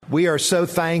We are so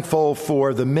thankful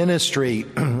for the ministry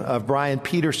of Brian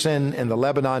Peterson and the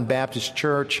Lebanon Baptist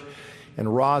Church in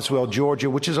Roswell, Georgia,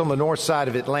 which is on the north side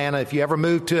of Atlanta. If you ever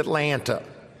move to Atlanta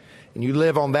and you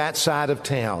live on that side of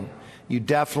town, you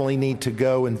definitely need to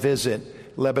go and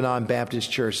visit Lebanon Baptist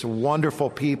Church. Wonderful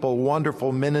people,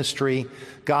 wonderful ministry,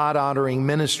 God-honoring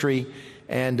ministry.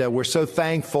 And we're so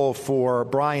thankful for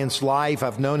Brian's life.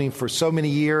 I've known him for so many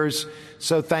years.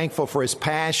 So thankful for his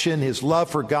passion, his love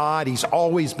for God. He's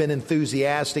always been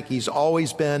enthusiastic. He's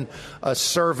always been a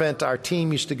servant. Our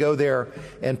team used to go there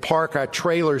and park our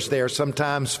trailers there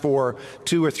sometimes for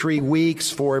 2 or 3 weeks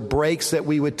for breaks that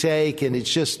we would take. And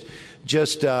it's just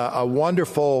a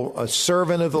wonderful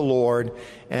servant of the Lord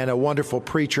and a wonderful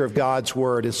preacher of God's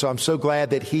Word. And so I'm so glad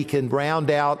that he can round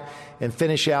out and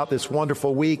finish out this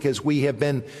wonderful week as we have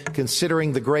been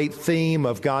considering the great theme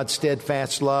of God's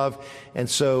steadfast love. And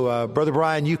so, Brother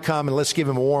Brian, you come and let's give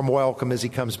him a warm welcome as he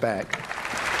comes back.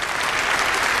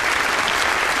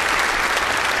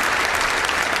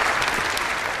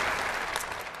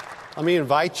 Let me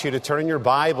invite you to turn your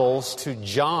Bibles to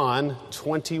John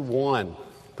 21,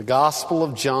 the Gospel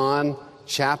of John,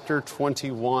 chapter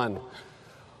 21.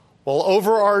 Well,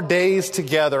 over our days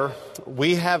together,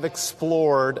 we have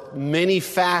explored many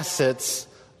facets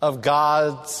of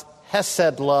God's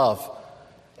Hesed love.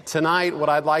 Tonight, what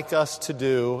I'd like us to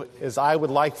do is I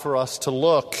would like for us to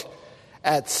look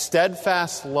at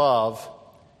steadfast love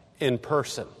in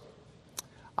person.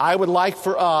 I would like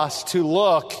for us to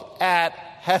look at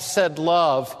Hesed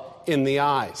love in the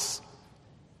eyes.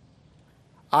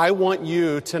 I want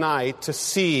you tonight to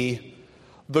see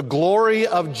the glory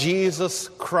of Jesus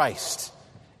Christ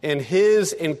in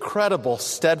His incredible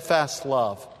steadfast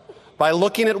love by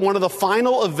looking at one of the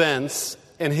final events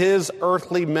in His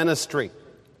earthly ministry.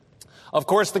 Of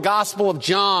course, the Gospel of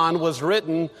John was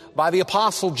written by the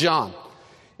Apostle John.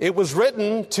 It was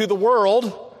written to the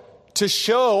world to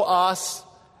show us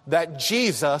that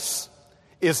Jesus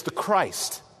is the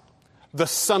Christ, the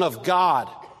Son of God,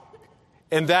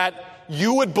 and that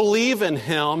you would believe in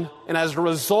Him, and as a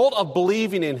result of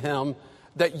believing in Him,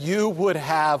 that you would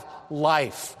have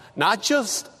life. Not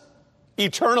just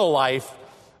eternal life,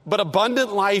 but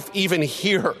abundant life even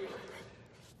here.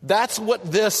 That's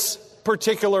what this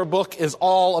particular book is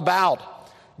all about.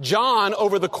 John,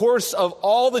 over the course of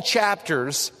all the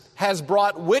chapters, has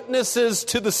brought witnesses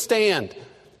to the stand.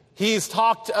 He's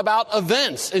talked about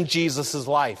events in Jesus'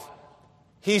 life.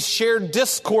 He's shared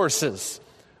discourses,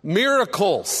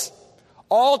 miracles,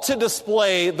 all to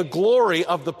display the glory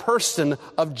of the person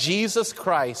of Jesus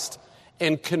Christ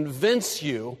and convince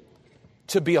you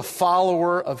to be a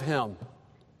follower of Him.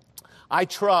 I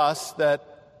trust that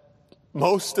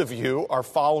most of you are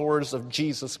followers of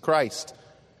Jesus Christ.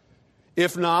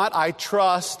 If not, I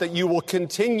trust that you will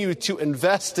continue to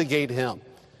investigate Him.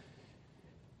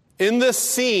 In this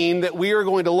scene that we are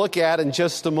going to look at in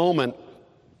just a moment,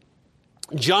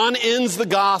 John ends the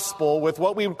gospel with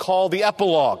what we would call the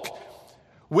epilogue,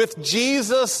 with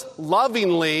Jesus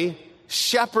lovingly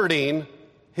shepherding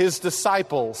His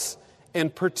disciples,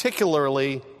 and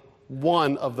particularly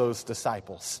one of those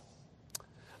disciples.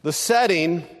 The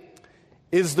setting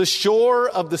is the shore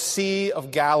of the Sea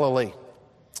of Galilee.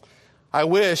 I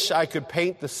wish I could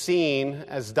paint the scene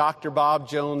as Dr. Bob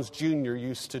Jones Jr.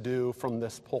 used to do from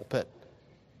this pulpit.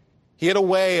 He had a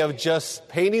way of just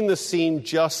painting the scene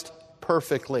just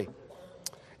perfectly.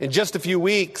 In just a few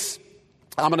weeks,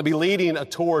 I'm going to be leading a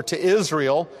tour to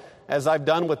Israel, as I've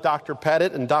done with Dr.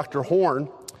 Pettit and Dr. Horn.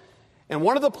 And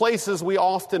one of the places we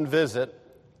often visit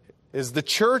is the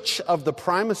Church of the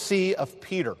Primacy of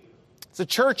Peter. It's a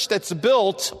church that's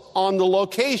built on the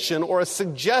location or a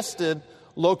suggested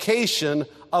location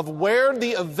of where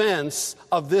the events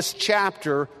of this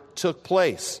chapter took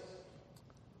place.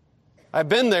 I've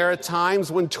been there at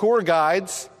times when tour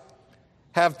guides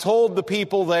have told the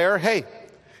people there, hey,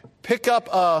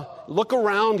 look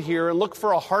around here and look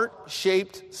for a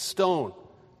heart-shaped stone.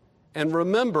 And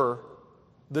remember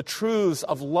the truths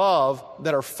of love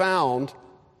that are found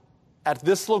at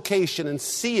this location and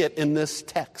see it in this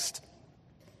text.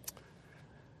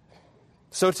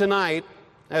 So tonight,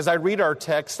 as I read our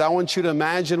text, I want you to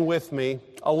imagine with me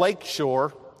a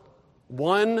lakeshore,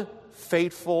 one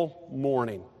fateful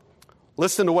morning.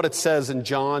 Listen to what it says in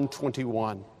John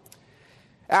 21.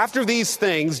 After these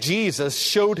things, Jesus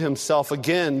showed Himself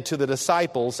again to the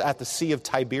disciples at the Sea of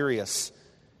Tiberias.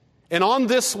 And on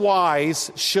this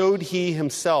wise showed He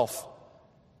Himself.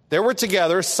 There were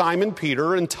together Simon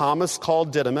Peter and Thomas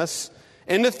called Didymus,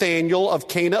 and Nathanael of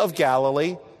Cana of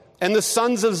Galilee, and the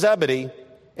sons of Zebedee,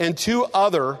 and 2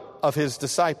 other of His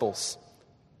disciples.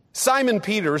 Simon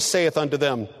Peter saith unto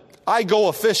them, I go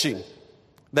a-fishing.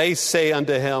 They say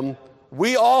unto him,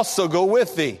 We also go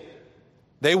with thee.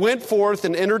 They went forth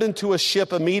and entered into a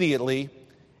ship immediately,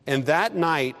 and that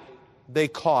night they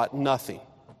caught nothing.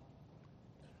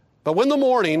 But when the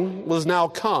morning was now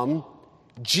come,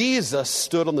 Jesus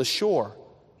stood on the shore,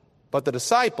 but the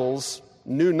disciples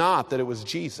knew not that it was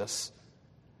Jesus.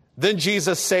 Then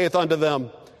Jesus saith unto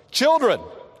them, Children,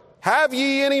 have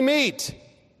ye any meat?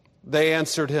 They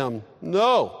answered him,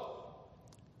 No.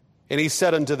 And he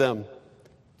said unto them,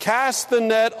 Cast the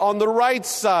net on the right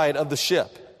side of the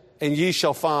ship, and ye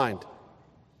shall find.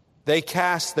 They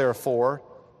cast therefore,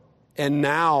 and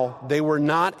now they were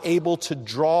not able to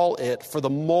draw it for the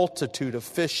multitude of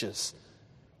fishes.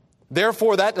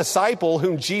 Therefore that disciple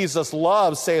whom Jesus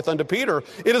loved saith unto Peter,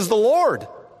 It is the Lord.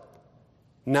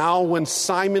 Now when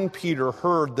Simon Peter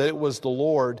heard that it was the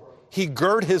Lord, he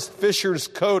girt his fisher's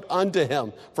coat unto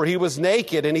him, for he was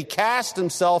naked, and he cast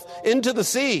himself into the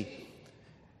sea.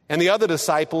 And the other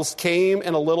disciples came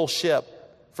in a little ship,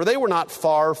 for they were not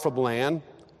far from land,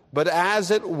 but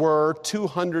as it were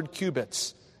 200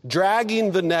 cubits,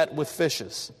 dragging the net with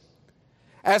fishes.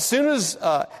 As soon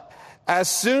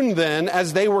then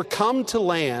as they were come to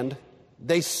land,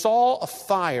 they saw a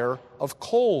fire of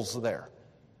coals there,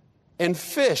 and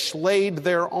fish laid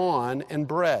thereon, and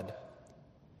bread.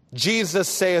 Jesus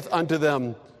saith unto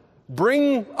them,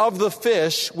 Bring of the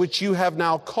fish which you have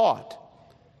now caught.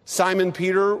 Simon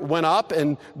Peter went up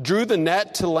and drew the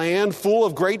net to land full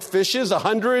of great fishes,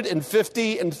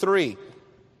 153.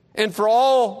 And for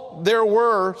all there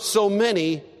were so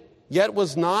many, yet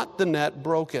was not the net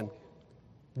broken.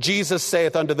 Jesus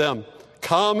saith unto them,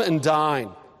 Come and dine.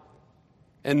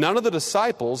 And none of the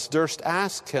disciples durst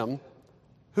ask him,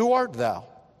 Who art thou?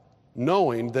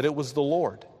 Knowing that it was the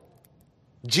Lord.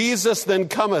 Jesus then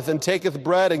cometh and taketh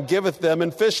bread and giveth them,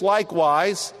 and fish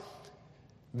likewise.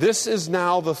 This is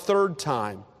now the third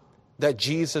time that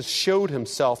Jesus showed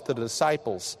himself to the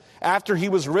disciples, after he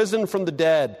was risen from the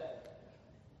dead.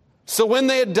 So when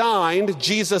they had dined,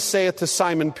 Jesus saith to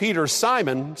Simon Peter,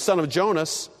 Simon, son of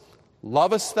Jonas,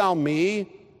 lovest thou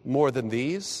me more than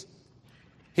these?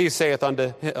 He saith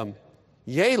unto him,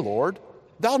 Yea, Lord,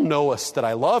 thou knowest that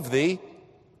I love thee.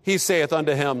 He saith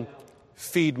unto him,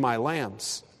 Feed my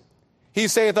lambs. He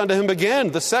saith unto him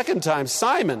again the second time,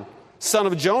 Simon, son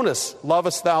of Jonas,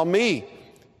 lovest thou me?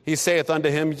 He saith unto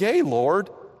him, Yea,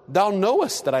 Lord, thou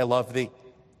knowest that I love thee.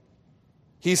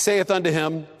 He saith unto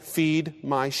him, Feed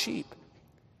my sheep.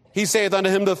 He saith unto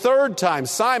him the third time,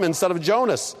 Simon, son of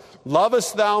Jonas,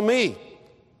 lovest thou me?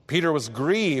 Peter was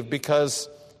grieved because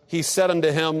he said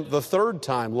unto him the third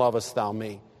time, Lovest thou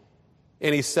me?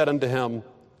 And he said unto him,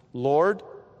 Lord,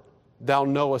 thou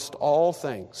knowest all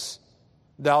things.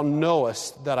 Thou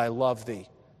knowest that I love thee.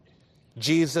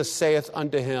 Jesus saith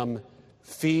unto him,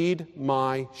 Feed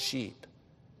my sheep.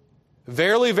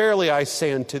 Verily, verily, I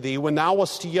say unto thee, when thou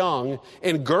wast young,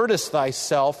 and girdest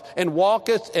thyself, and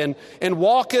walkest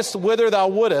whither thou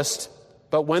wouldest,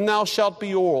 but when thou shalt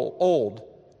be old,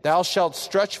 thou shalt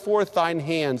stretch forth thine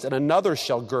hands, and another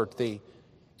shall girt thee,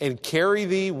 and carry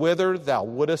thee whither thou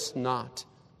wouldest not.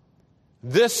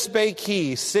 This spake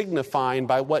he, signifying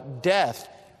by what death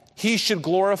he should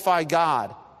glorify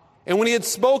God. And when he had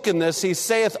spoken this, he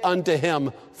saith unto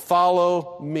him,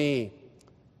 Follow me.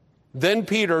 Then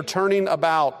Peter, turning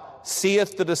about,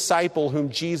 seeth the disciple whom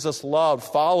Jesus loved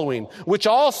following, which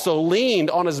also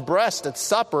leaned on his breast at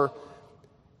supper,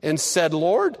 and said,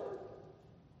 Lord,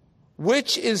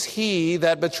 which is he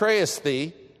that betrayeth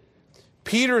thee?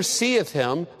 Peter seeth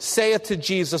him, saith to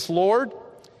Jesus, Lord,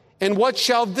 and what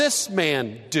shall this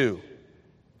man do?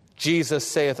 Jesus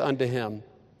saith unto him,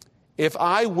 If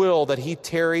I will that he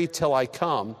tarry till I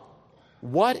come,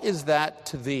 what is that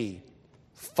to thee?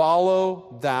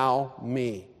 Follow thou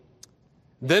me.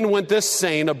 Then went this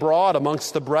saying abroad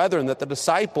amongst the brethren, that the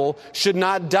disciple should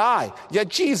not die. Yet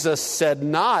Jesus said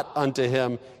not unto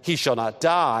him, He shall not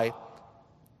die.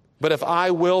 But if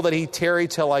I will that he tarry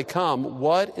till I come,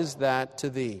 what is that to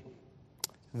thee?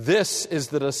 This is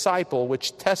the disciple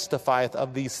which testifieth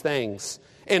of these things,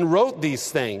 and wrote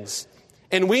these things.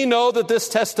 And we know that this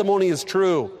testimony is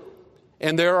true.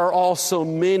 And there are also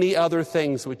many other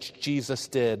things which Jesus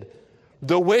did,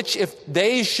 the which, if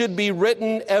they should be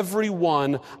written every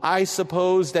one, I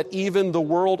suppose that even the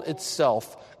world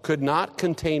itself could not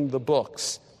contain the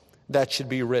books that should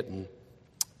be written.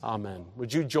 Amen.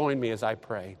 Would you join me as I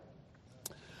pray?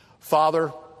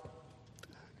 Father,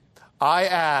 I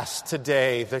ask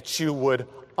today that you would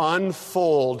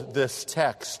unfold this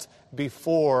text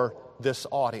before this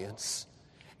audience,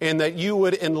 and that you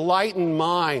would enlighten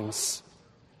minds,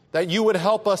 that you would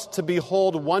help us to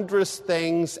behold wondrous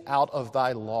things out of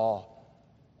thy law.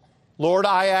 Lord,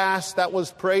 I ask, that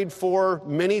was prayed for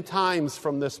many times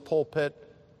from this pulpit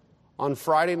on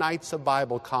Friday nights of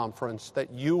Bible conference, that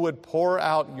you would pour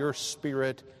out your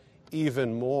Spirit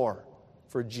even more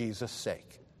for Jesus'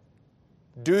 sake.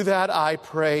 Do that, I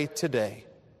pray, today.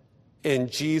 In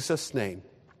Jesus' name,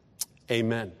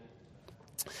 amen.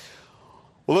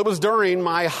 Well, it was during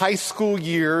my high school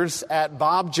years at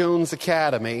Bob Jones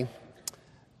Academy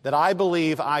that I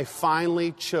believe I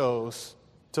finally chose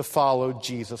to follow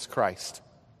Jesus Christ.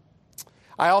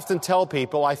 I often tell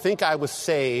people I think I was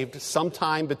saved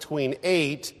sometime between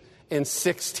 8 and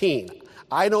 16.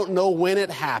 I don't know when it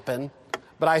happened,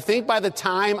 but I think by the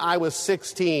time I was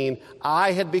 16,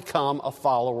 I had become a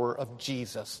follower of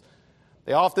Jesus.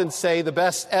 They often say the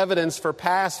best evidence for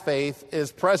past faith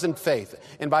is present faith.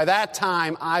 And by that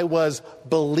time, I was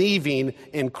believing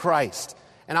in Christ.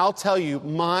 And I'll tell you,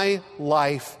 my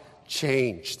life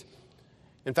changed.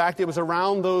 In fact, it was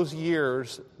around those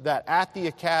years that at the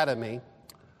academy,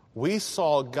 we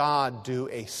saw God do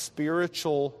a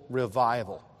spiritual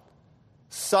revival,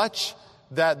 such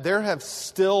that there have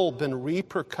still been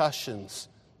repercussions.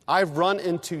 I've run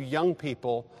into young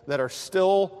people that are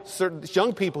still,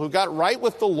 young people who got right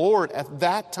with the Lord at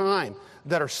that time,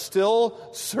 that are still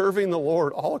serving the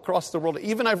Lord all across the world.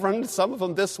 Even I've run into some of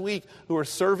them this week who are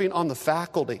serving on the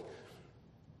faculty.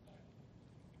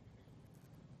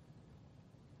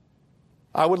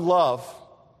 I would love,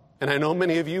 and I know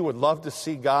many of you would love to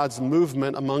see God's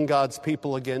movement among God's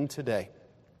people again today.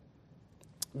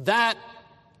 That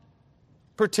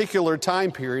particular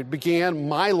time period began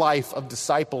my life of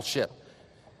discipleship.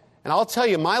 And I'll tell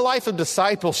you, my life of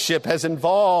discipleship has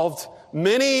involved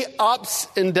many ups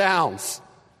and downs.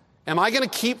 Am I going to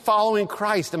keep following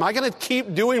Christ? Am I going to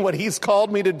keep doing what He's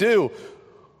called me to do?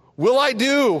 Will I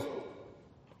do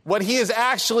what He has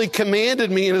actually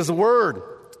commanded me in His Word?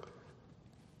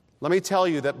 Let me tell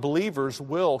you that believers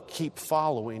will keep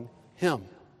following Him.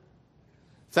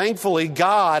 Thankfully,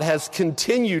 God has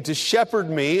continued to shepherd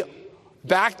me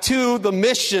back to the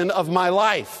mission of my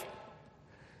life.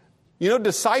 You know,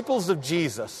 disciples of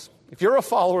Jesus, if you're a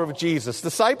follower of Jesus,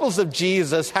 disciples of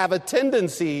Jesus have a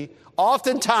tendency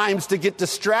oftentimes to get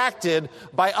distracted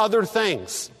by other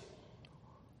things.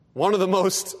 One of the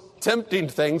most tempting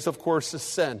things, of course, is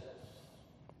sin.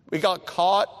 We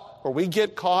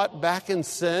get caught back in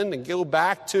sin and go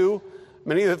back to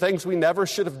many of the things we never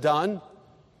should have done.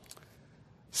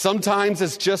 Sometimes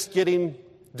it's just getting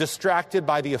distracted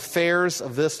by the affairs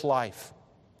of this life.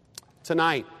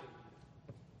 Tonight,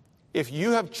 if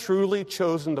you have truly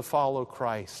chosen to follow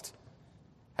Christ,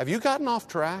 have you gotten off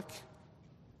track?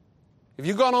 Have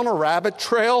you gone on a rabbit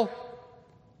trail?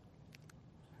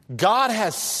 God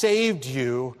has saved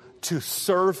you to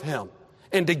serve Him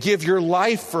and to give your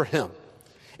life for Him.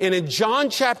 And in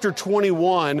John chapter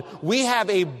 21, we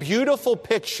have a beautiful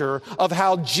picture of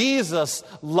how Jesus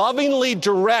lovingly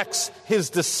directs His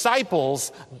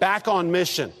disciples back on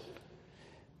mission.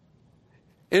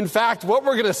 In fact, what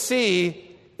we're going to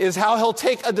see is how He'll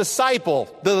take a disciple,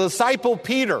 the disciple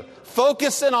Peter,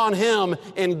 focus in on him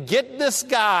and get this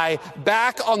guy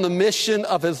back on the mission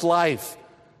of his life.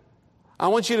 I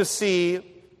want you to see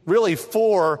really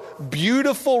 4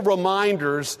 beautiful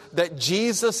reminders that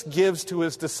Jesus gives to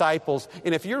His disciples.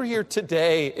 And if you're here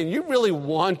today and you really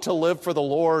want to live for the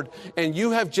Lord and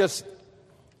you have just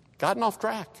gotten off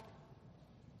track,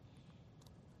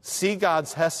 see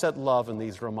God's Hesed love in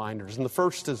these reminders. And the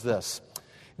first is this: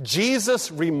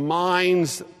 Jesus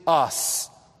reminds us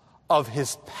of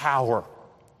His power.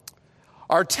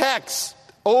 Our text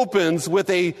opens with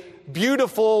a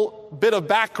beautiful bit of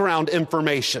background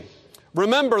information.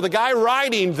 Remember, the guy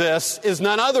writing this is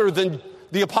none other than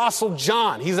the Apostle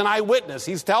John. He's an eyewitness.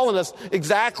 He's telling us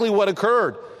exactly what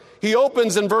occurred. He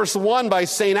opens in verse 1 by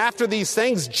saying, after these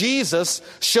things, Jesus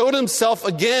showed Himself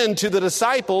again to the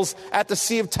disciples at the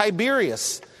Sea of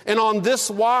Tiberias. And on this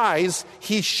wise,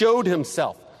 He showed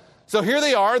Himself. So here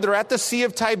they are. They're at the Sea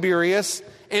of Tiberias,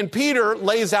 and Peter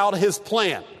lays out his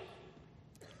plan.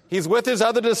 He's with his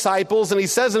other disciples, and he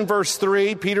says in verse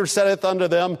 3, Peter saith unto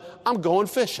them, I'm going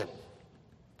fishing.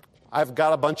 I've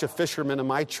got a bunch of fishermen in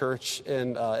my church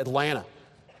in Atlanta,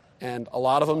 and a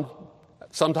lot of them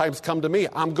sometimes come to me,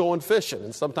 I'm going fishing,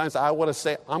 and sometimes I want to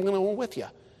say, I'm going to go with you.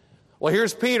 Well,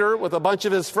 here's Peter with a bunch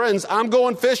of his friends, I'm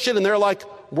going fishing, and they're like,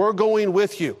 we're going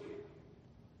with you.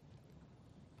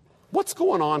 What's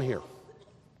going on here?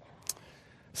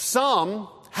 Some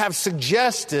have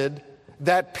suggested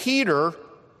that Peter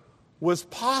was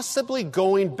possibly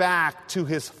going back to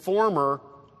his former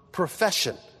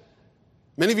profession.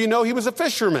 Many of you know he was a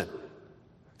fisherman.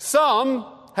 Some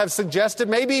have suggested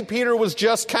maybe Peter was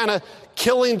just kind of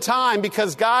killing time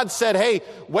because God said, hey,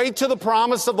 wait till the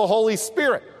promise of the Holy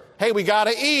Spirit. Hey, we got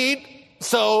to eat,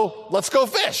 so let's go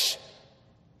fish.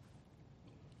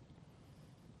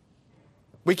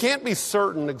 We can't be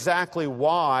certain exactly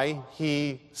why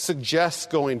he suggests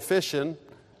going fishing.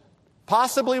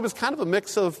 Possibly it was kind of a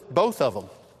mix of both of them.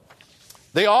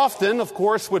 They often, of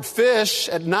course, would fish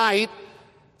at night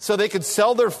so they could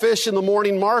sell their fish in the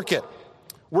morning market.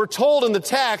 We're told in the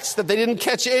text that they didn't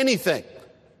catch anything.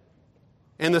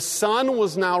 And the sun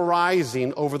was now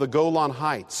rising over the Golan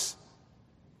Heights.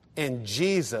 And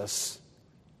Jesus,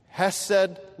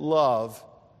 Hesed love,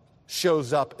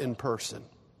 shows up in person.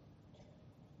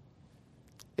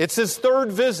 It's his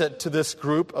third visit to this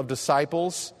group of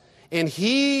disciples, and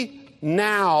he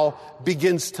now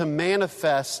begins to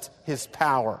manifest his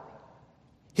power.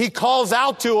 He calls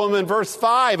out to them in verse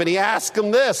 5, and he asks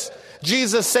them this.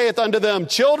 Jesus saith unto them,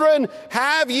 children,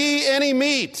 have ye any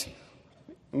meat?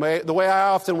 The way I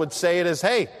often would say it is,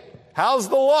 hey, how's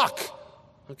the luck?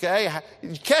 Okay,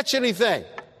 did you catch anything?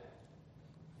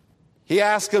 He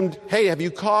asks them, hey, have you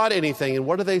caught anything? And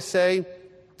what do they say?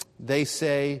 They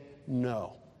say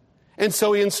no. And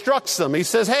so he instructs them. He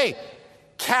says, hey,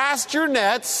 cast your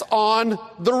nets on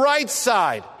the right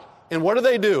side. And what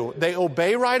do? They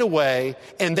obey right away,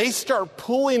 and they start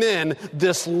pulling in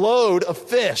this load of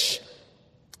fish.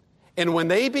 And when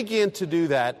they began to do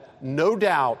that, no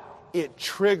doubt it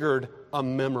triggered a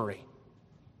memory.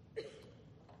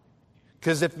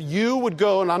 Because if you would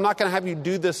go, and I'm not going to have you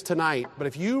do this tonight, but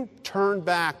if you turn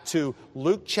back to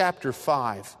Luke chapter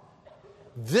 5,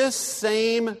 this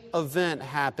same event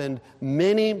happened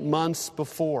many months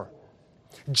before.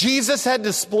 Jesus had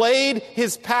displayed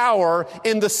his power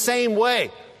in the same way.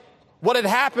 What had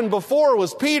happened before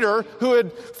was Peter, who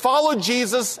had followed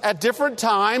Jesus at different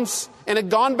times and had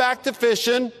gone back to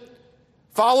fishing,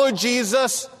 followed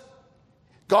Jesus,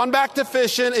 gone back to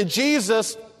fishing, and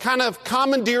Jesus kind of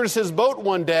commandeers his boat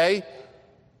one day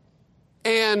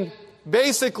and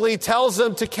basically tells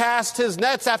him to cast his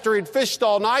nets after he'd fished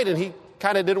all night, and he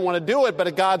kind of didn't want to do it, but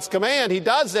at God's command, he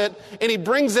does it, and he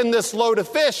brings in this load of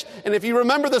fish. And if you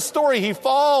remember the story, he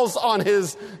falls on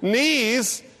his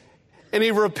knees, and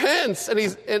he repents,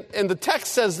 and the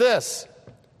text says this.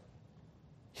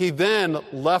 He then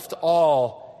left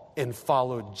all and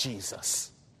followed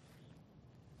Jesus.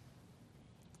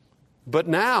 But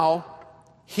now,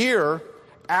 here,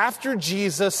 after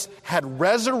Jesus had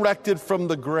resurrected from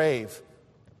the grave,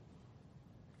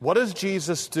 what does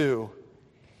Jesus do?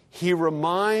 He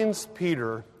reminds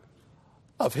Peter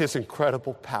of his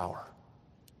incredible power.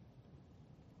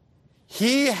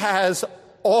 He has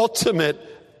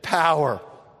ultimate power.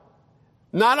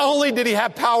 Not only did he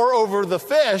have power over the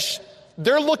fish,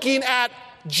 they're looking at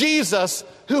Jesus,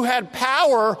 who had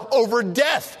power over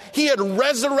death. He had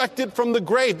resurrected from the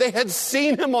grave. They had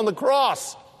seen him on the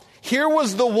cross. Here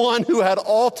was the one who had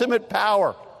ultimate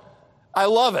power. I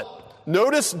love it.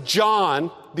 Notice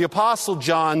John, the Apostle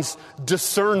John's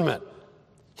discernment.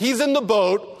 He's in the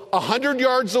boat 100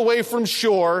 yards away from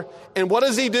shore, and what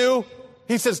does he do?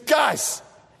 He says, guys,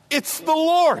 it's the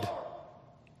Lord.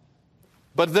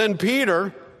 But then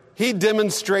Peter, he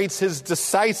demonstrates his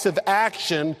decisive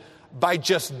action by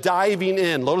just diving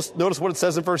in. Notice what it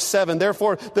says in verse 7.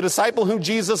 Therefore, the disciple whom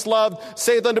Jesus loved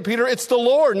saith unto Peter, it's the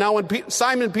Lord. Now when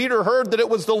Simon Peter heard that it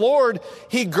was the Lord,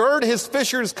 he girded his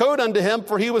fisher's coat unto him,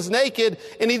 for he was naked,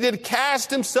 and he did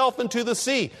cast himself into the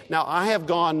sea. Now, I have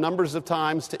gone numbers of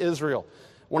times to Israel.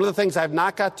 One of the things I've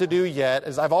not got to do yet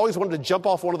is I've always wanted to jump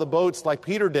off one of the boats like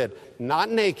Peter did. Not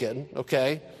naked,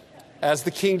 okay, as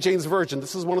the King James Version.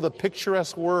 This is one of the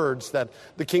picturesque words that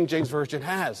the King James Version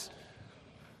has.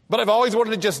 But I've always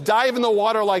wanted to just dive in the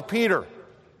water like Peter.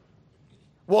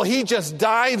 Well, he just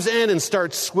dives in and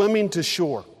starts swimming to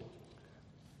shore.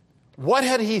 What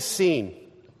had he seen?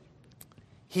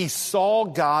 He saw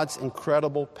God's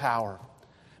incredible power.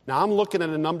 Now, I'm looking at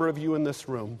a number of you in this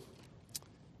room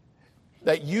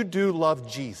that you do love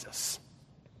Jesus.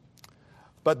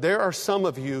 But there are some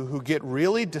of you who get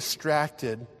really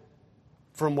distracted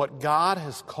from what God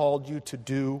has called you to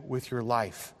do with your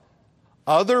life.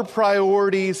 Other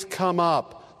priorities come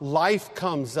up. Life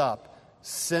comes up.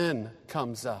 Sin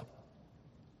comes up.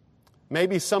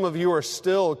 Maybe some of you are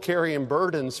still carrying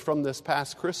burdens from this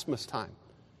past Christmas time.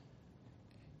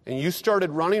 And you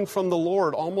started running from the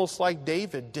Lord almost like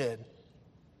David did.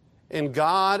 And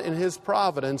God, in His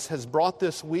providence, has brought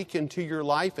this week into your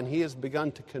life, and He has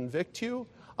begun to convict you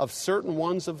of certain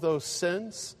ones of those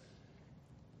sins.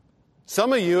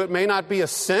 Some of you, it may not be a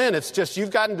sin. It's just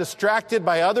you've gotten distracted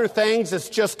by other things. It's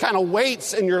just kind of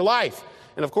weights in your life.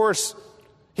 And of course,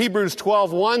 Hebrews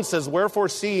 12:1 says, wherefore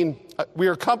seeing we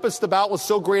are compassed about with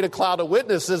so great a cloud of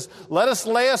witnesses, let us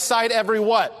lay aside every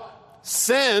what?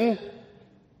 Sin.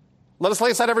 Let us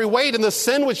lay aside every weight and the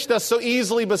sin which does so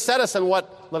easily beset us, and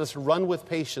what? Let us run with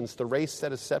patience the race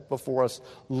that is set before us,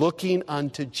 looking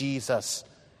unto Jesus.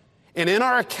 And in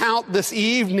our account this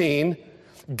evening,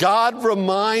 God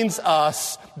reminds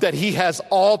us that he has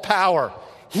all power.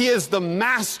 He is the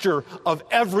master of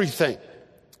everything.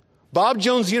 Bob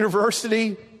Jones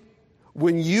University,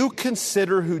 when you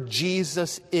consider who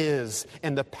Jesus is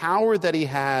and the power that he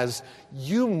has,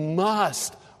 you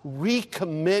must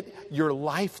recommit your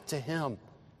life to him.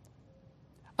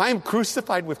 I am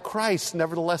crucified with Christ,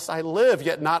 nevertheless I live,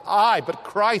 yet not I, but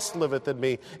Christ liveth in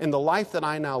me. In the life that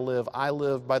I now live, I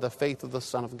live by the faith of the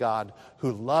Son of God,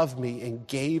 who loved me and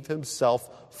gave himself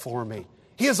for me.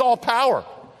 He has all power.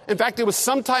 In fact, it was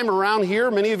sometime around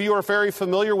here, many of you are very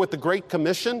familiar with the Great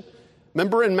Commission.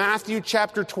 Remember in Matthew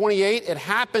chapter 28, it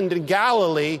happened in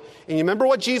Galilee, and you remember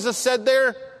what Jesus said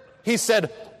there? He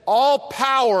said, all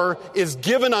power is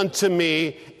given unto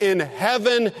me in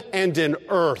heaven and in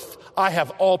earth. I have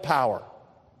all power.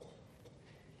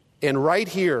 And right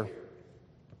here,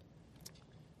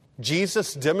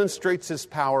 Jesus demonstrates his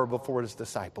power before his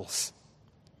disciples.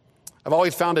 I've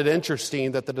always found it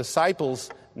interesting that the disciples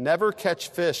never catch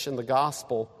fish in the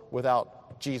gospel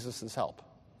without Jesus' help.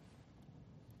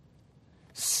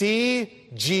 See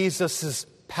Jesus'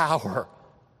 power.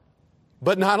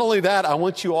 But not only that, I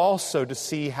want you also to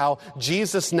see how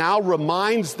Jesus now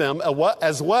reminds them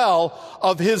as well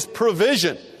of his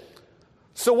provision.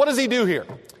 So what does he do here?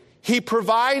 He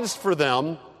provides for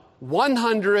them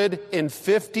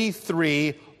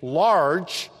 153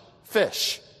 large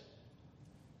fish.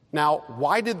 Now,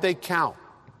 why did they count?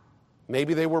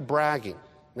 Maybe they were bragging.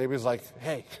 Maybe it's like,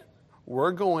 hey,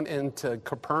 we're going into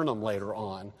Capernaum later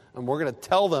on, and we're going to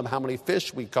tell them how many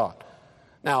fish we caught.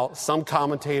 Now, some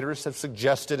commentators have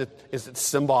suggested, is it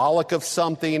symbolic of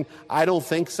something? I don't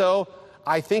think so.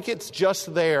 I think it's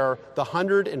just there, the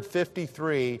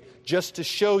 153, just to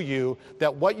show you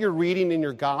that what you're reading in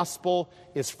your gospel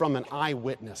is from an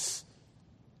eyewitness.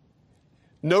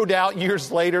 No doubt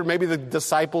years later, maybe the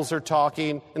disciples are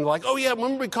talking, and they're like, oh yeah,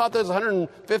 remember we caught those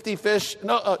 150 fish?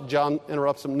 No, John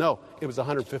interrupts them. No, it was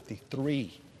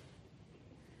 153.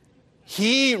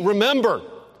 Remember,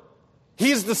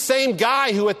 he's the same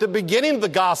guy who at the beginning of the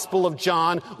Gospel of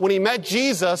John, when he met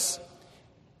Jesus,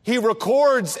 he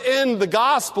records in the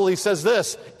Gospel, he says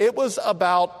this, it was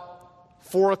about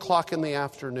 4 o'clock in the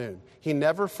afternoon. He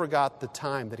never forgot the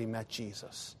time that he met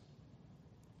Jesus.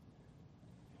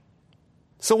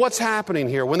 So what's happening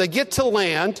here? When they get to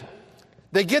land,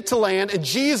 and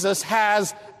Jesus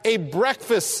has a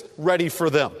breakfast ready for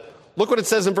them. Look what it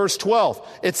says in verse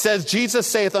 12. It says, Jesus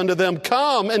saith unto them,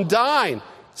 come and dine.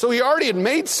 So he already had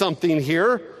made something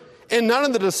here, and none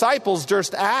of the disciples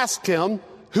durst ask him,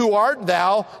 who art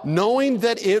thou, knowing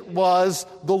that it was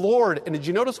the Lord. And did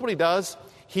you notice what he does?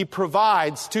 He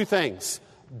provides two things,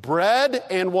 bread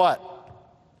and what?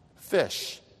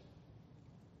 Fish.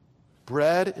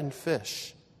 Bread and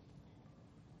fish.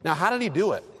 Now, how did he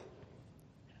do it?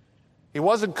 He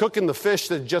wasn't cooking the fish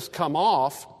that had just come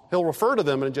off. He'll refer to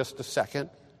them in just a second.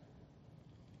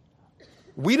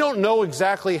 We don't know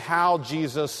exactly how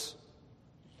Jesus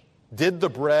did the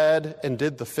bread and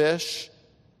did the fish,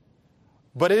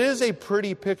 but it is a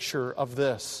pretty picture of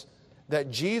this,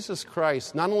 that Jesus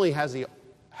Christ not only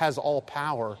has all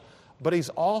power, but he's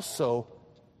also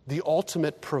the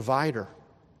ultimate provider.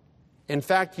 In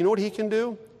fact, you know what he can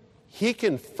do? He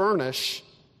can furnish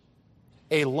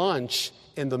a lunch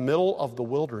in the middle of the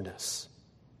wilderness.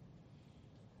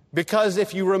 Because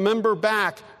if you remember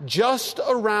back, just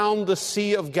around the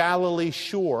Sea of Galilee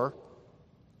shore,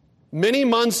 many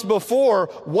months before,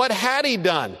 what had he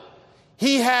done?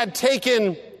 He had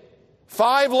taken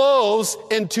 5 loaves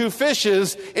and 2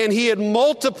 fishes, and he had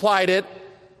multiplied it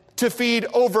to feed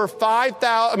over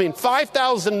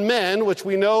 5,000 men, which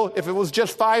we know if it was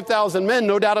just 5,000 men,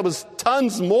 no doubt it was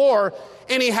tons more,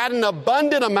 and he had an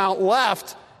abundant amount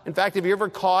left. In fact, have you ever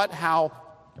caught how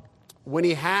when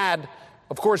he had,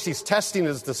 of course, he's testing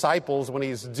his disciples when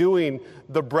he's doing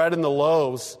the bread and the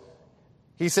loaves.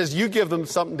 He says, you give them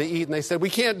something to eat. And they said, we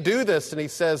can't do this. And he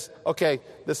says, okay,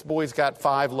 this boy's got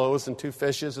 5 loaves and 2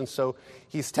 fishes. And so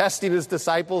he's testing his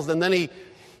disciples. And then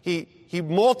he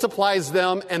multiplies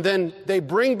them. And then they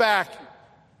bring back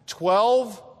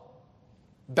 12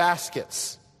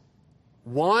 baskets,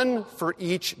 1 for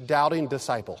each doubting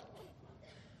disciple.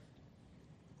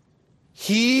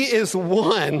 He is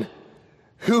one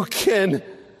who can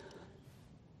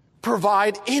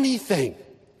provide anything.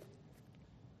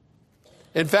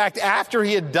 In fact, after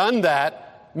he had done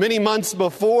that, many months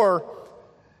before,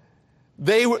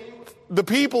 the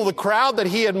people, the crowd that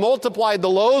he had multiplied the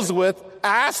loaves with,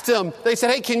 asked him, they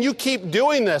said, hey, can you keep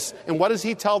doing this? And what does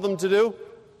he tell them to do?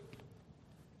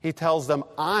 He tells them,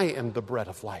 I am the bread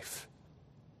of life.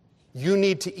 You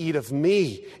need to eat of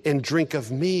me and drink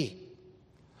of me.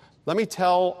 Let me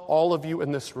tell all of you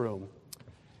in this room,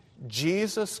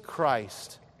 Jesus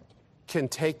Christ can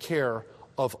take care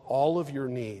of all of your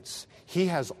needs. He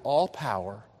has all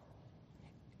power.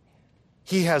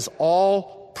 He has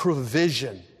all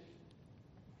provision.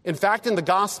 In fact, in the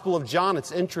Gospel of John,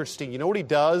 it's interesting. You know what he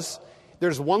does?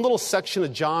 There's one little section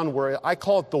of John where I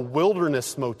call it the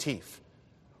wilderness motif,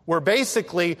 where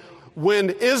basically when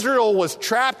Israel was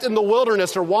trapped in the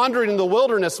wilderness or wandering in the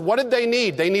wilderness, what did they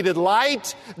need? They needed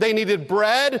light, they needed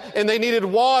bread, and they needed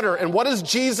water. And what does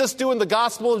Jesus do in the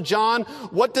Gospel of John?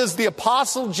 What does the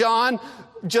Apostle John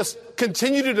just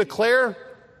continue to declare?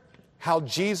 How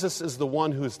Jesus is the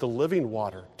one who is the living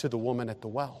water to the woman at the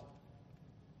well.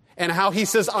 And how he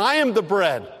says, I am the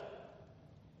bread.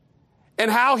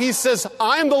 And how he says,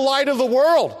 I am the light of the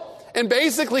world. And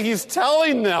basically he's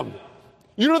telling them,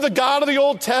 you know the God of the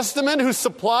Old Testament who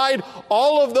supplied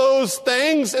all of those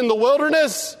things in the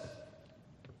wilderness?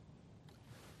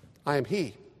 I am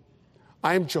he.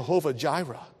 I am Jehovah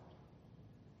Jireh.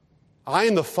 I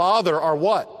and the Father are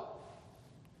what?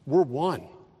 We're one.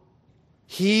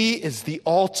 He is the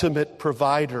ultimate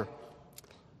provider.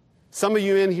 Some of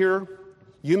you in here,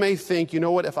 you may think, you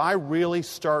know what, if I really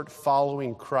start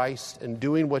following Christ and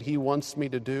doing what he wants me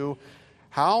to do,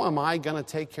 how am I going to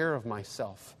take care of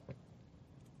myself?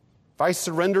 If I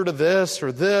surrender to this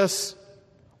or this,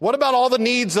 what about all the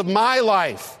needs of my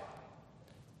life?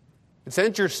 It's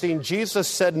interesting, Jesus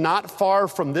said not far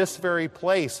from this very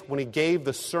place when he gave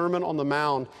the Sermon on the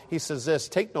Mount, he says this,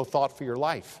 take no thought for your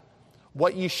life,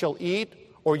 what ye shall eat,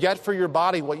 or yet for your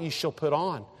body what ye shall put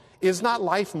on. Is not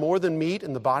life more than meat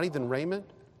and the body than raiment?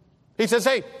 He says,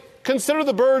 hey, consider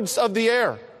the birds of the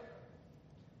air.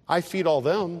 I feed all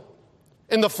them.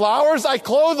 And the flowers, I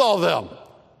clothe all them.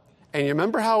 And you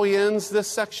remember how he ends this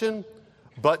section?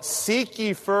 But seek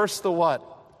ye first the what?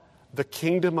 The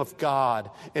kingdom of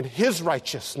God and his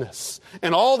righteousness.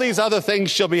 And all these other things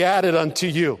shall be added unto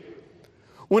you.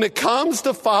 When it comes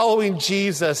to following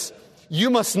Jesus, you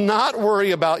must not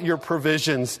worry about your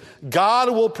provisions. God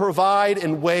will provide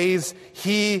in ways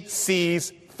he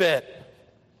sees fit.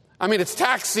 I mean, it's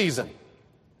tax season.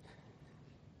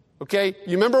 Okay,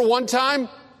 you remember one time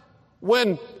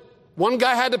when one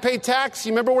guy had to pay tax?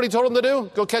 You remember what he told him to do?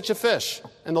 Go catch a fish,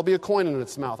 and there'll be a coin in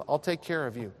its mouth. I'll take care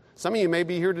of you. Some of you may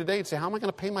be here today and say, how am I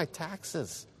going to pay my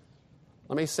taxes?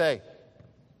 Let me say,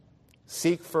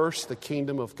 seek first the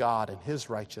kingdom of God and his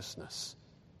righteousness.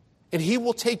 And he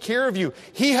will take care of you.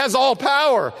 He has all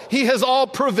power. He has all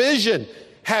provision.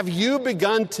 Have you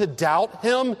begun to doubt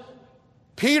him?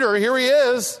 Peter, here he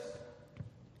is,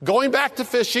 going back to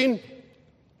fishing.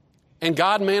 And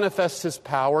God manifests his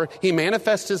power. He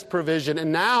manifests his provision.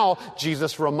 And now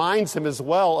Jesus reminds him as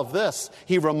well of this.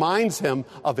 He reminds him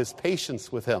of his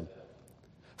patience with him.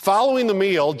 Following the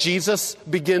meal, Jesus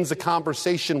begins a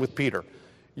conversation with Peter.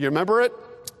 You remember it?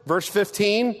 Verse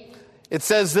 15. It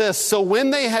says this, so when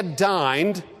they had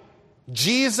dined,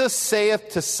 Jesus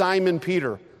saith to Simon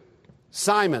Peter,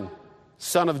 Simon,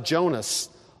 son of Jonas,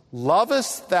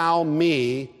 lovest thou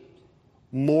me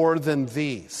more than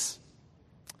these?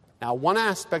 Now, one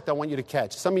aspect I want you to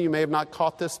catch. Some of you may have not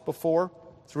caught this before.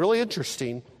 It's really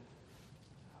interesting.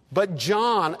 But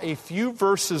John, a few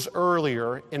verses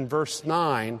earlier in verse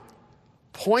 9,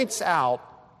 points out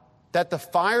that the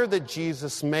fire that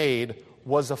Jesus made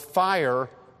was a fire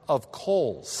of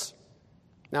coals.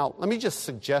 Now, let me just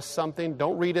suggest something.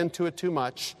 Don't read into it too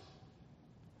much.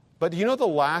 But do you know the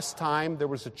last time there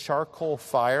was a charcoal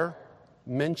fire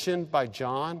mentioned by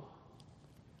John?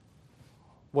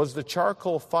 Was the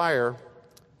charcoal fire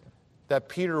that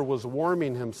Peter was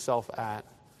warming himself at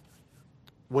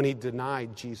when he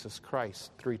denied Jesus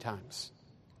Christ 3 times.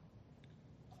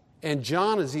 And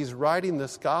John, as he's writing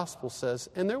this gospel, says,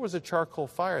 and there was a charcoal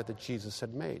fire that Jesus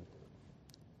had made.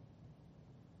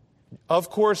 Of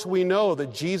course, we know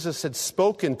that Jesus had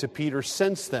spoken to Peter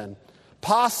since then,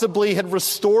 possibly had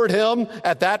restored him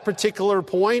at that particular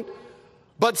point.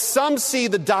 But some see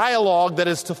the dialogue that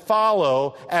is to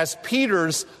follow as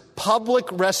Peter's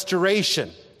public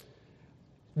restoration.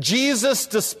 Jesus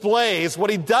displays, what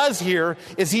he does here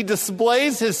is he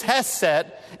displays his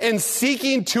hesed in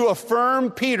seeking to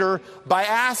affirm Peter by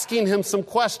asking him some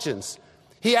questions.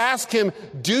 He asked him,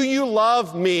 do you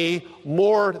love me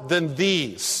more than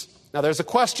these? Now there's a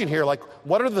question here, like,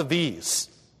 what are the these?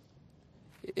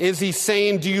 Is he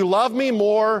saying, do you love me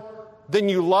more than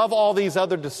you love all these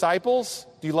other disciples?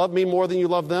 Do you love me more than you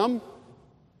love them?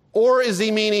 Or is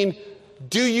he meaning,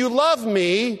 do you love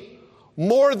me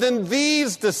more than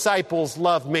these disciples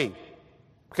love me?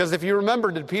 Because if you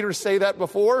remember, did Peter say that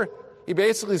before? He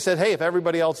basically said, hey, if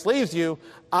everybody else leaves you,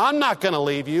 I'm not going to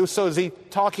leave you. So is he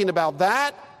talking about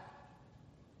that?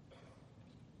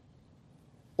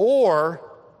 Or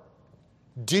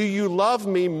do you love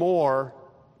me more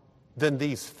than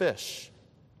these fish?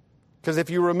 Because if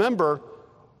you remember,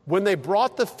 when they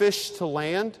brought the fish to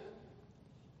land,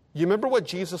 you remember what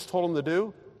Jesus told them to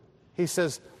do? He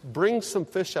says, bring some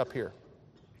fish up here.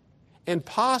 And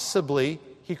possibly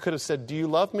he could have said, do you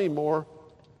love me more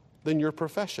than your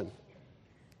profession,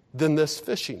 than this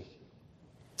fishing?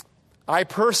 I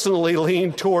personally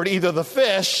lean toward either the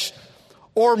fish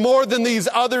or more than these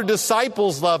other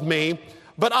disciples love me.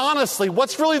 But honestly,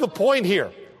 what's really the point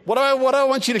here? What do I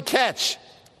want you to catch?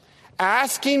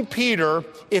 Asking Peter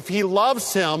if he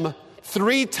loves him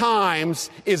 3 times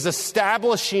is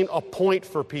establishing a point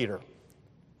for Peter.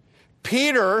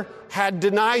 Peter had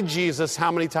denied Jesus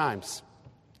how many times?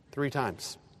 3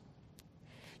 times.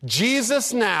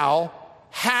 Jesus now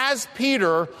has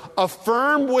Peter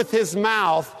affirm with his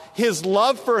mouth his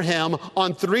love for him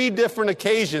on 3 different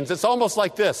occasions. It's almost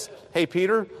like this. Hey,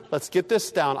 Peter, let's get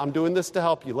this down. I'm doing this to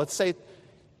help you. Let's say,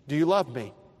 do you love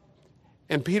me?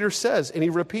 And Peter says, and he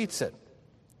repeats it.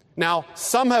 Now,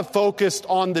 some have focused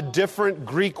on the different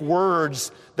Greek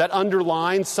words that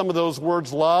underline some of those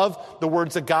words love, the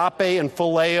words agape and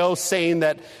phileo, saying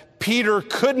that Peter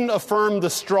couldn't affirm the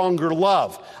stronger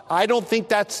love. I don't think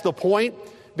that's the point,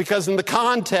 because in the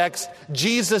context,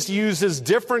 Jesus uses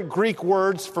different Greek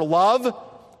words for love,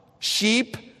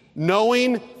 sheep,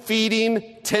 knowing,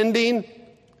 feeding, tending.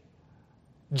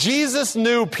 Jesus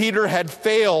knew Peter had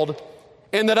failed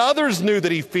and that others knew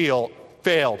that he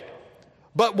failed.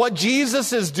 But what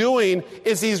Jesus is doing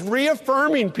is he's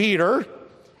reaffirming Peter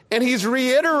and he's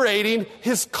reiterating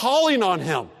his calling on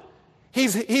him.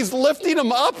 He's lifting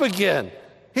him up again.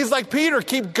 He's like, Peter,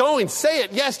 keep going. Say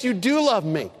it. Yes, you do love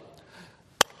me.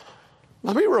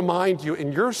 Let me remind you,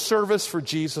 in your service for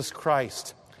Jesus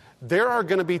Christ, there are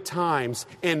going to be times,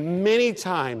 and many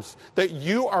times, that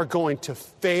you are going to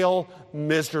fail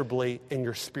miserably in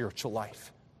your spiritual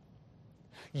life.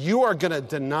 You are going to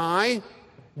deny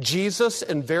Jesus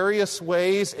in various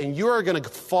ways, and you are going to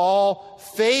fall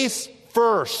face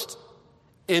first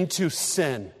into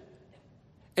sin.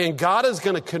 And God is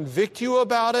going to convict you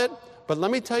about it, but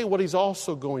let me tell you what he's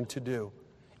also going to do.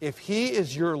 If he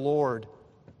is your Lord,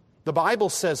 the Bible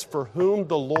says, for whom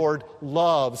the Lord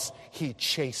loves, he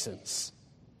chastens.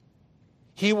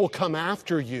 He will come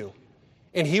after you,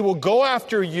 and he will go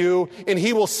after you, and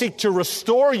he will seek to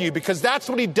restore you, because that's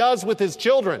what he does with his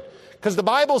children. Because the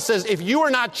Bible says, if you are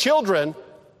not children,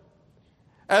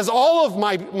 as all of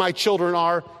my children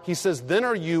are, he says, then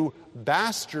are you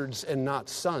bastards and not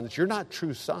sons. You're not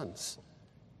true sons.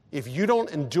 If you don't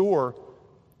endure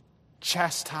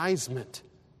chastisement.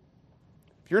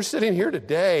 If you're sitting here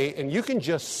today and you can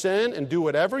just sin and do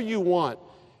whatever you want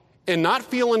and not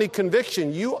feel any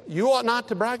conviction, you ought not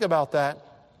to brag about that.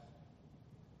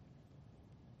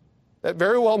 That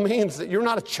very well means that you're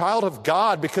not a child of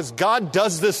God, because God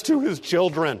does this to his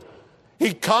children.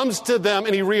 He comes to them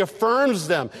and he reaffirms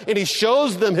them and he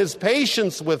shows them his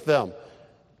patience with them.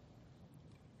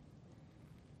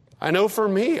 I know for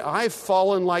me, I've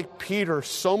fallen like Peter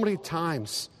so many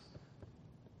times.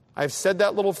 I've said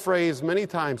that little phrase many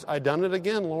times. I've done it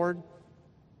again, Lord.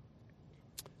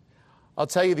 I'll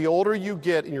tell you, the older you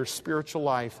get in your spiritual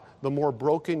life, the more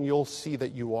broken you'll see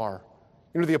that you are.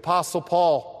 You know, the Apostle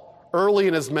Paul, early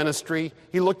in his ministry,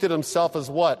 he looked at himself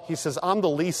as what? He says, I'm the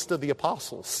least of the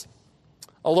apostles.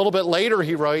 A little bit later,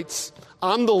 he writes,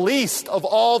 I'm the least of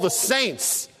all the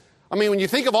saints. I mean, when you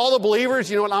think of all the believers,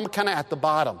 you know what? I'm kind of at the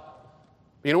bottom.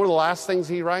 You know one of the last things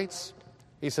he writes?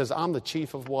 He says, I'm the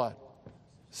chief of what?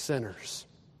 Sinners.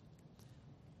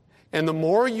 And the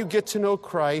more you get to know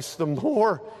Christ, the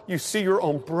more you see your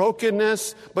own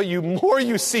brokenness, but the more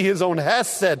you see his own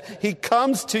hesed. He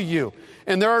comes to you.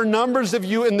 And there are numbers of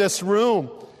you in this room.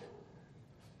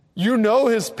 You know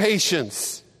his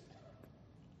patience.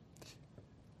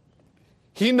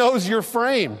 He knows your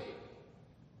frame.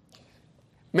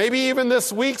 Maybe even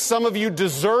this week, some of you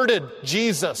deserted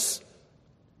Jesus.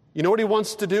 You know what he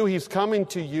wants to do? He's coming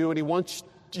to you and he wants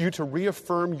you to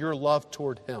reaffirm your love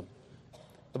toward him.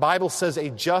 The Bible says a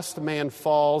just man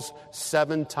falls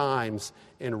 7 times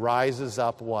and rises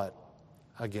up what?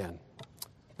 Again.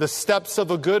 The steps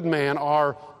of a good man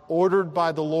are ordered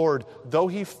by the Lord. Though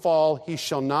he fall, he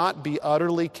shall not be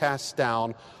utterly cast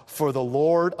down, for the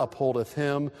Lord upholdeth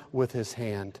him with his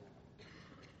hand.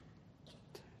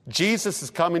 Jesus is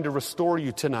coming to restore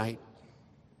you tonight.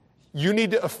 You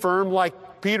need to affirm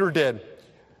like Peter did.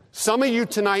 Some of you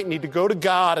tonight need to go to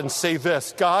God and say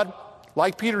this: God,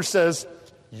 like Peter says,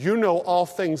 you know all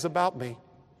things about me.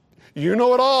 You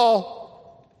know it all.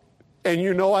 And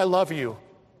you know I love you.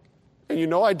 And you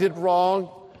know I did wrong.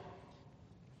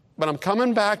 But I'm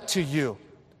coming back to you.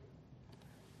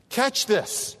 Catch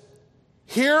this.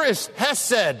 Here is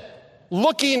Hesed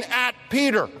looking at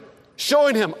Peter,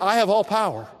 showing him, I have all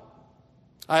power.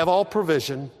 I have all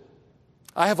provision.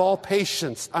 I have all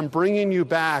patience. I'm bringing you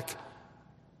back.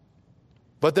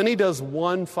 But then he does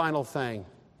one final thing.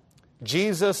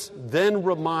 Jesus then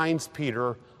reminds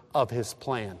Peter of his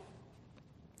plan.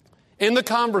 In the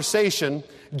conversation,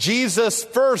 Jesus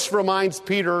first reminds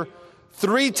Peter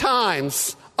 3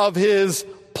 times of his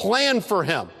plan for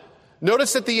him.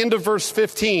 Notice at the end of verse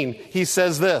 15, he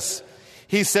says this.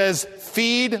 He says,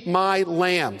 feed my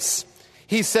lambs.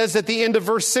 He says at the end of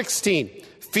verse 16,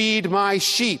 feed my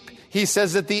sheep. He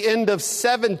says at the end of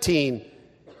 17,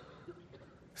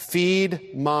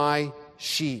 feed my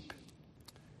sheep.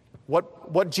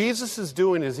 What Jesus is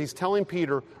doing is he's telling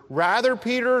Peter, rather,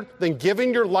 Peter, than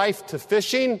giving your life to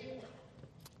fishing,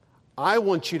 I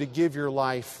want you to give your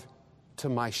life to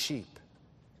my sheep,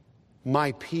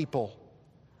 my people.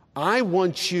 I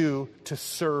want you to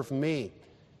serve me.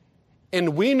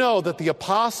 And we know that the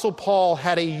Apostle Paul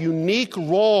had a unique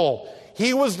role.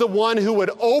 He was the one who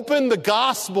would open the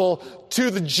gospel to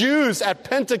the Jews at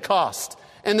Pentecost.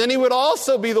 And then he would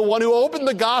also be the one who opened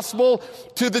the gospel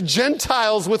to the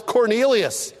Gentiles with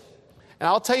Cornelius. And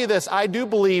I'll tell you this, I do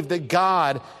believe that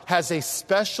God has a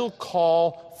special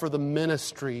call for the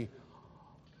ministry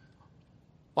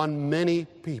on many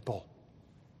people.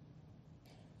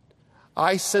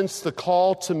 I sensed the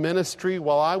call to ministry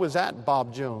while I was at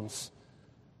Bob Jones.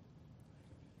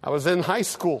 I was in high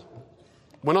school,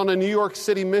 went on a New York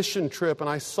City mission trip, and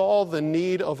I saw the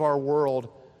need of our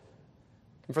world.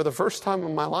 And for the first time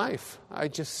in my life, I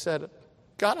just said,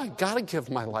 God, I got to give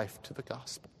my life to the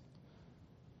gospel.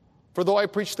 For though I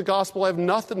preach the gospel, I have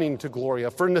nothing to glory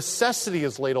of, for necessity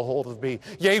is laid a hold of me.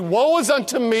 Yea, woe is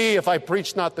unto me if I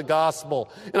preach not the gospel.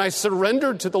 And I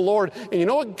surrendered to the Lord. And you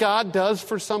know what God does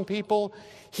for some people?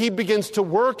 He begins to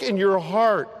work in your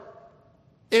heart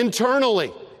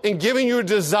internally and giving you a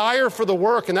desire for the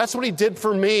work. And that's what he did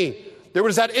for me. There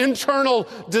was that internal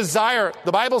desire.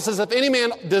 The Bible says, if any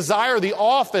man desire the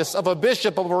office of a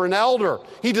bishop or an elder,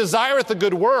 he desireth the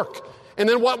good work. And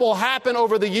then what will happen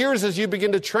over the years as you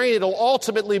begin to train, it'll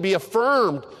ultimately be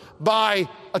affirmed by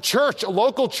a church, a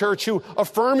local church, who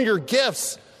affirm your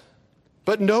gifts.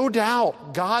 But no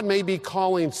doubt, God may be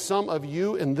calling some of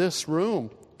you in this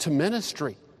room to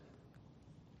ministry.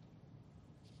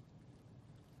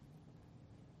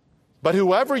 But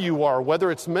whoever you are, whether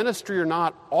it's ministry or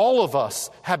not, all of us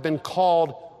have been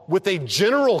called with a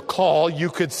general call, you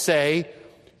could say,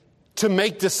 to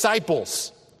make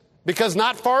disciples. Because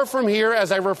not far from here,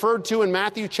 as I referred to in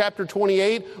Matthew chapter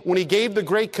 28, when he gave the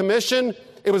Great Commission,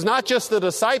 it was not just the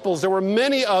disciples. There were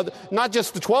many other, not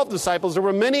just the 12 disciples, there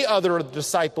were many other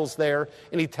disciples there.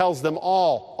 And he tells them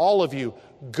all of you,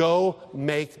 go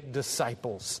make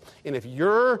disciples. And if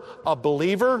you're a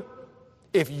believer,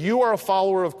 if you are a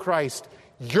follower of Christ,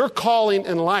 your calling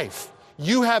in life,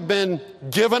 you have been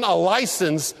given a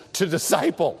license to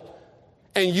disciple.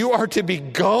 And you are to be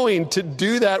going to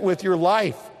do that with your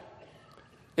life.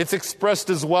 It's expressed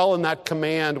as well in that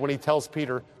command when he tells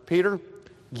Peter, Peter,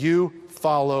 you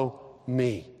follow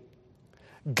me.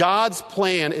 God's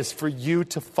plan is for you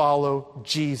to follow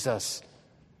Jesus.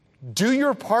 Do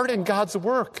your part in God's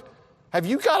work. Have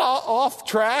you got off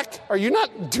track? Are you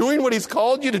not doing what he's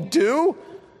called you to do?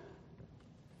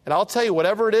 And I'll tell you,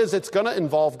 whatever it is, it's going to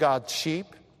involve God's sheep.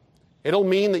 It'll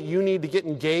mean that you need to get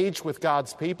engaged with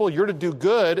God's people. You're to do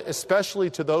good, especially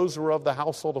to those who are of the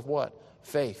household of what?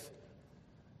 Faith.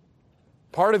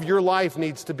 Part of your life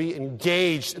needs to be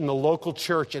engaged in the local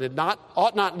church. And it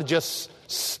ought not to just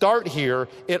start here.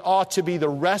 It ought to be the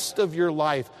rest of your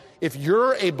life. If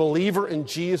you're a believer in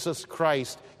Jesus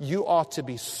Christ, you ought to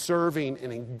be serving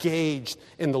and engaged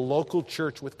in the local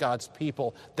church with God's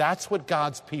people. That's what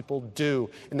God's people do.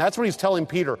 And that's what he's telling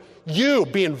Peter. You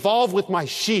be involved with my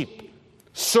sheep.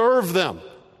 Serve them.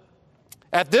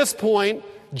 At this point,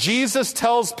 Jesus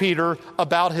tells Peter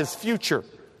about his future.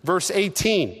 Verse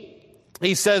 18.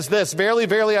 He says this, verily,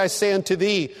 verily, I say unto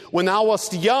thee, when thou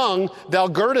wast young, thou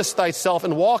girdest thyself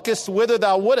and walkest whither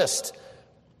thou wouldest.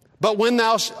 But when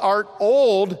thou art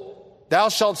old, thou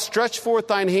shalt stretch forth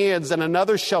thine hands, and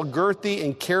another shall gird thee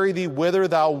and carry thee whither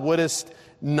thou wouldest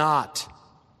not.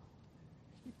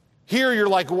 Here you're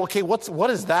like, well, okay, what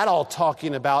is that all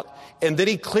talking about? And then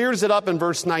he clears it up in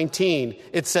verse 19.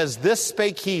 It says, this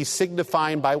spake he,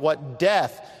 signifying by what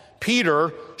death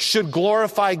Peter should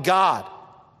glorify God.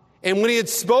 And when he had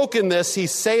spoken this, he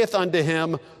saith unto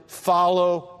him,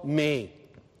 follow me.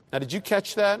 Now, did you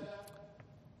catch that?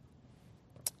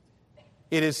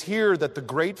 It is here that the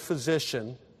great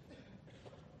physician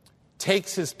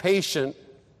takes his patient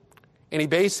and he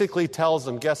basically tells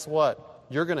him, guess what?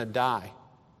 You're going to die.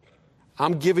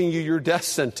 I'm giving you your death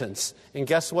sentence. And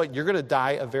guess what? You're going to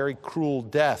die a very cruel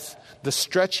death. The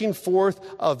stretching forth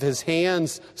of his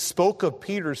hands spoke of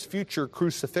Peter's future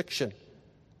crucifixion.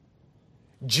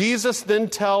 Jesus then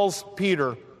tells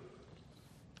Peter,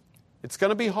 it's going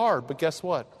to be hard, but guess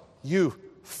what? You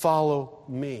follow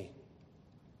me.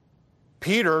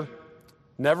 Peter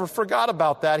never forgot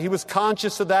about that. He was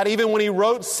conscious of that. Even when he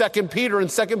wrote 2 Peter in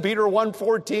 2 Peter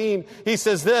 1:14, he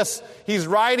says this. He's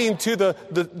writing to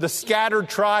the scattered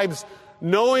tribes,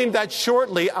 knowing that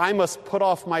shortly I must put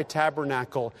off my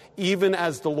tabernacle, even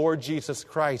as the Lord Jesus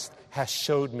Christ has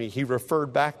showed me. He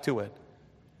referred back to it.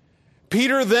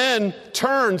 Peter then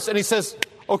turns and he says,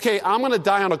 okay, I'm going to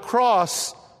die on a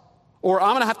cross, or I'm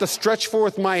going to have to stretch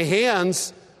forth my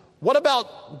hands. What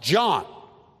about John?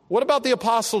 What about the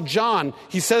apostle John?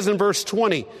 He says in verse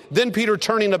 20, then Peter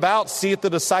turning about seeth the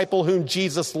disciple whom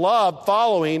Jesus loved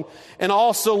following, and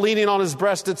also leaning on his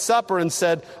breast at supper, and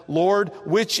said, Lord,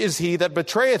 which is he that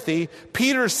betrayeth thee?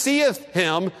 Peter seeth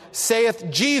him, saith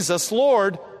Jesus,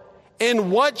 Lord,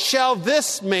 and what shall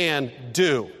this man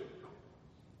do?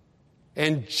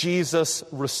 And Jesus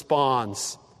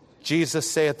responds.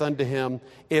 Jesus saith unto him,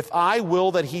 if I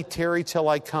will that he tarry till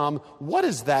I come, what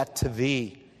is that to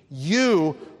thee?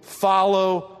 You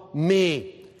follow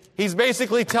me. He's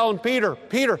basically telling Peter,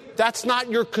 that's not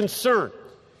your concern.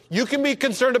 You can be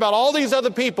concerned about all these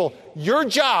other people. Your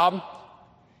job,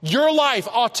 your life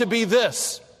ought to be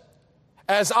this.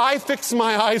 As I fix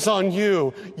my eyes on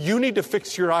you, you need to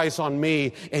fix your eyes on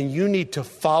me, and you need to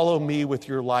follow me with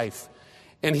your life.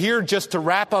 And here, just to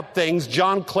wrap up things,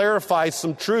 John clarifies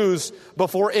some truths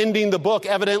before ending the book.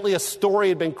 Evidently, a story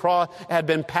had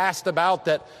been passed about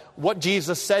that what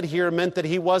Jesus said here meant that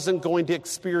he wasn't going to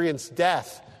experience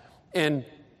death. And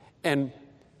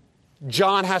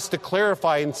John has to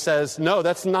clarify and says, no,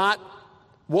 that's not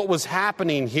what was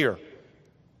happening here.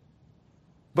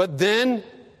 But then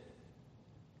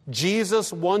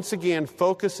Jesus once again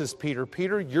focuses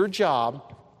Peter, your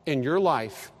job in your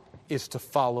life is to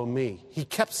follow me. He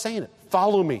kept saying it.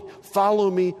 Follow me, follow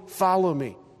me, follow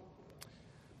me.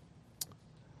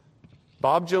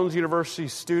 Bob Jones University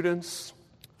students,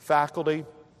 faculty,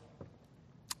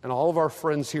 and all of our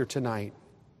friends here tonight,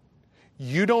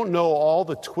 you don't know all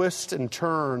the twists and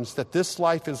turns that this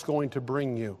life is going to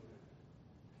bring you.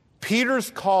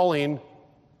 Peter's calling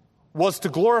was to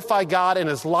glorify God in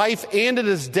his life and in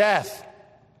his death.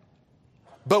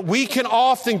 But we can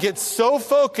often get so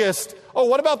focused, oh,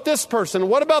 what about this person?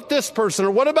 What about this person? Or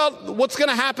what about what's going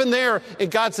to happen there? And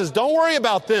God says, don't worry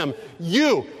about them.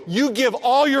 You give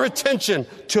all your attention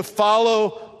to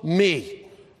follow me.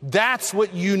 That's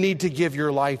what you need to give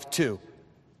your life to.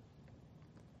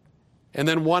 And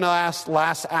then one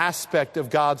last aspect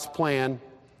of God's plan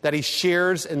that he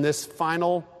shares in this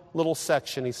final little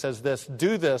section. He says this,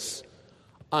 do this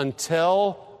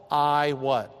until I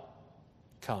what?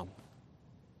 Come.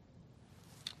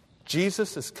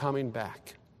 Jesus is coming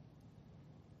back.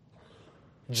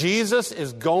 Jesus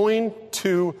is going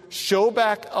to show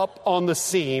back up on the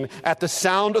scene at the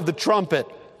sound of the trumpet.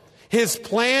 His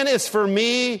plan is for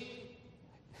me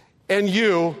and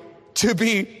you to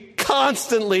be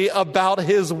constantly about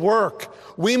his work.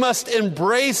 We must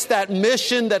embrace that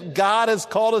mission that God has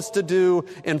called us to do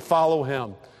and follow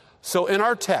him. So in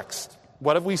our text,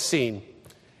 what have we seen?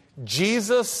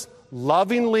 Jesus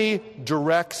lovingly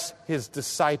directs his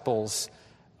disciples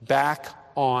back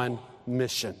on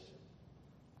mission.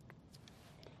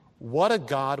 What a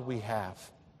God we have.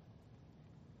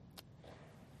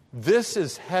 This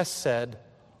is Hesed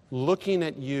looking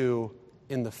at you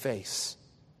in the face.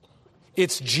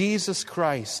 It's Jesus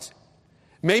Christ.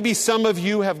 Maybe some of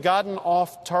you have gotten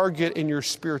off target in your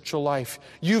spiritual life.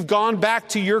 You've gone back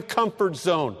to your comfort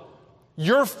zone.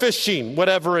 You're fishing,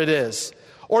 whatever it is.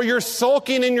 Or you're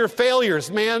sulking in your failures.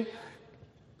 Man,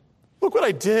 look what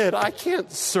I did. I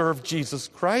can't serve Jesus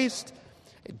Christ.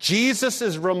 Jesus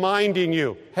is reminding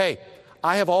you, hey,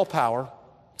 I have all power.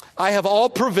 I have all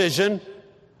provision.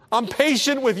 I'm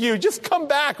patient with you. Just come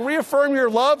back. Reaffirm your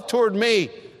love toward me.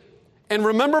 And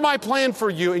remember my plan for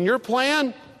you. And your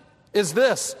plan is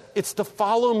this. It's to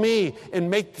follow me and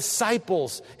make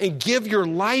disciples and give your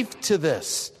life to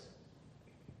this.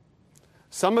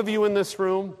 Some of you in this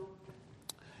room,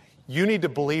 you need to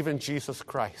believe in Jesus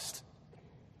Christ.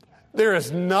 There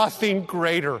is nothing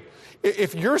greater.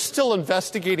 If you're still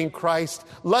investigating Christ,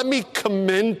 let me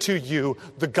commend to you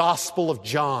the Gospel of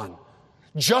John.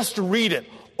 Just read it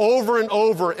over and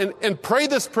over and pray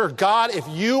this prayer. God, if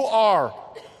you are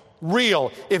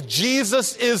real, if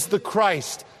Jesus is the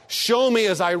Christ, show me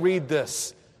as I read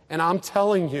this. And I'm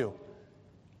telling you,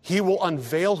 he will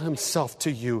unveil himself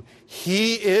to you.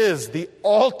 He is the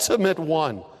ultimate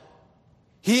one.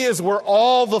 He is where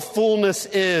all the fullness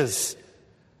is.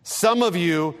 Some of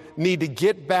you need to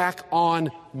get back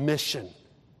on mission.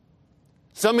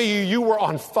 Some of you were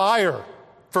on fire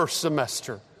first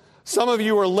semester. Some of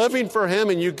you are living for him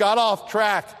and you got off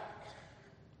track.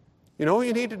 You know what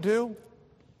you need to do?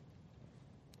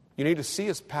 You need to see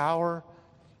his power.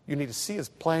 You need to see his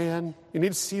plan. You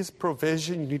need to see his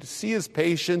provision. You need to see his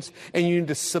patience. And you need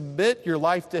to submit your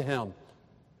life to him.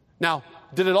 Now,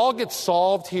 did it all get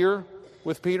solved here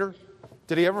with Peter?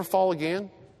 Did he ever fall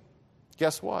again?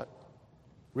 Guess what?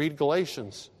 Read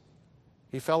Galatians.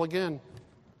 He fell again.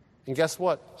 And guess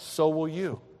what? So will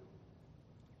you.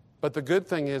 But the good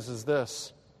thing is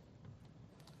this.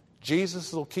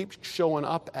 Jesus will keep showing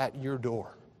up at your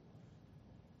door.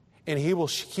 And he will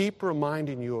keep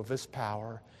reminding you of his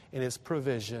power and his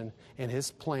provision and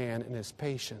his plan and his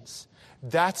patience.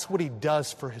 That's what he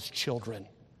does for his children.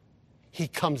 He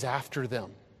comes after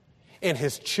them. And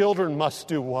his children must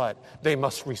do what? They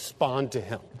must respond to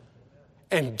him.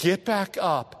 And get back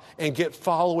up and get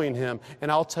following him. And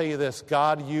I'll tell you this,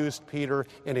 God used Peter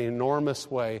in an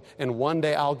enormous way. And one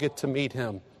day I'll get to meet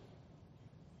him.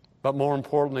 But more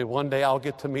importantly, one day I'll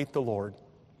get to meet the Lord.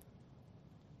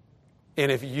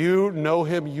 And if you know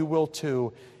him, you will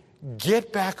too.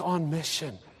 Get back on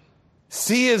mission.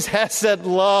 See his hesed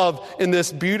love in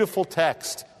this beautiful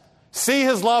text. See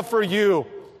his love for you.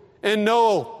 And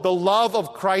know the love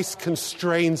of Christ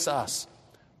constrains us.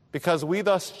 Because we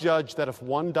thus judge that if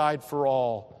one died for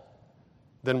all,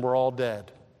 then we're all dead.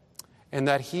 And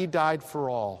that he died for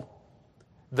all,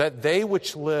 that they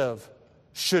which live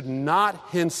should not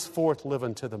henceforth live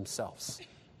unto themselves,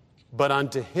 but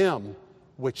unto him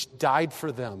which died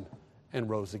for them and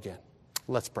rose again.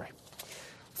 Let's pray.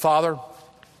 Father,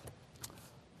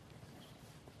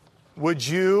 would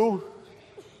you,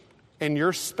 in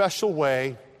your special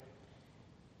way,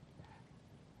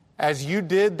 as you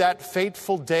did that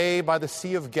fateful day by the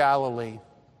Sea of Galilee,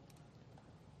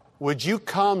 would you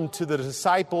come to the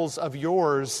disciples of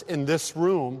yours in this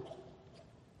room,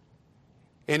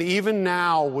 and even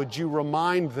now would you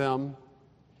remind them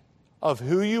of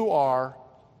who you are?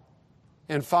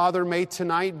 And Father, may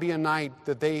tonight be a night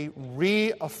that they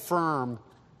reaffirm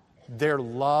their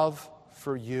love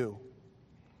for you.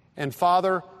 And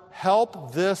Father,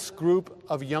 help this group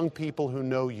of young people who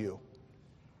know you.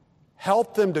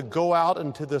 Help them to go out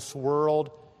into this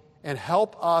world and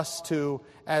help us to,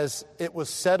 as it was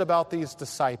said about these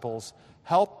disciples,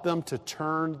 help them to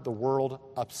turn the world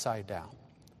upside down.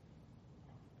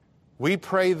 We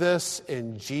pray this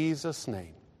in Jesus'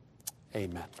 name.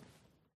 Amen.